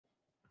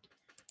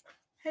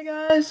Hey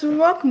guys,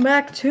 welcome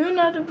back to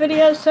another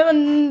video. So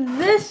in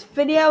this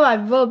video, I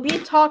will be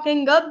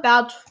talking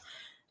about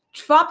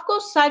Tropical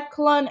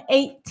Cyclone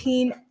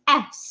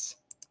 18S.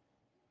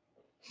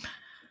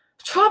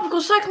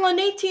 Tropical Cyclone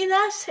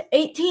 18S,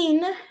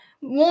 18,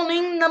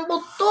 warning number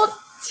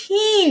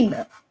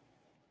 13.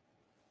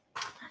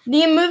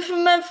 The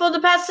movement for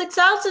the past 6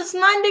 hours is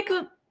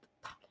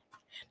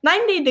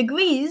 90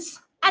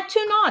 degrees at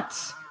 2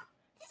 knots.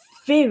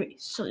 Very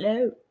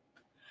slow.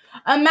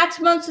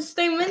 Maximum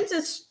sustained winds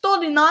is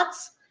 30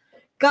 knots,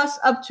 gusts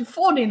up to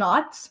 40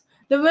 knots.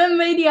 The wind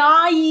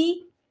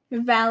radii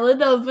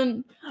valid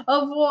over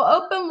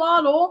open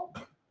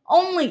water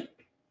only.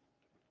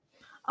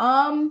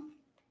 But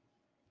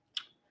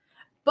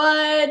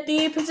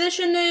the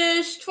position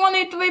is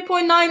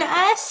 23.9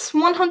 S,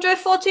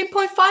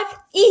 114.5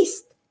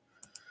 east.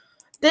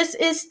 This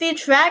is the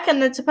track,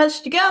 and it's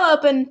supposed to go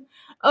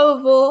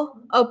over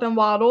open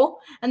water,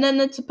 and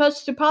then it's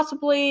supposed to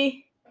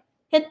possibly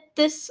hit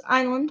this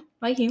island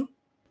right here.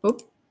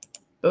 Boop,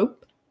 boop.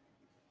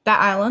 That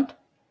island.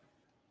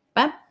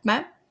 Bap,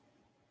 bap.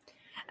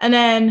 And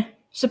then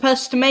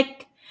supposed to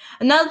make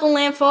another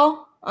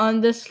landfall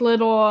on this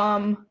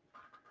little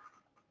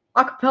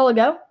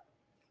archipelago,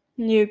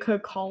 you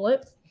could call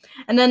it.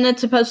 And then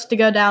it's supposed to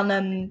go down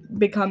and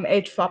become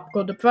a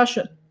tropical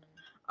depression.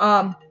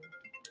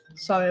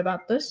 Sorry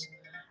about this.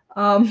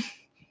 And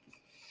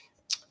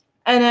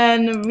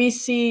then we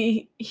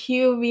see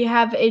here we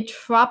have a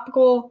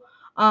tropical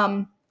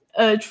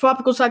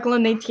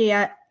cyclone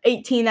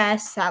 18S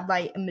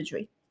satellite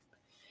imagery.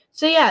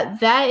 So yeah,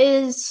 that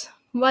is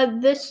what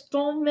this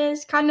storm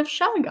is kind of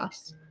showing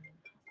us.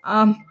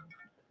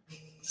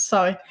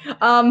 Sorry.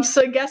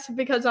 So I guess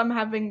because I'm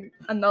having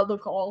another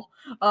call,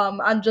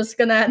 I'm just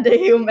gonna end it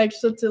here. Make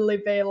sure to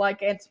leave a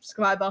like and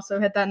subscribe. Also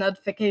hit that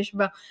notification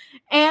bell.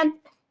 And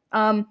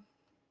I'll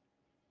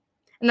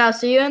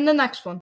see you in the next one.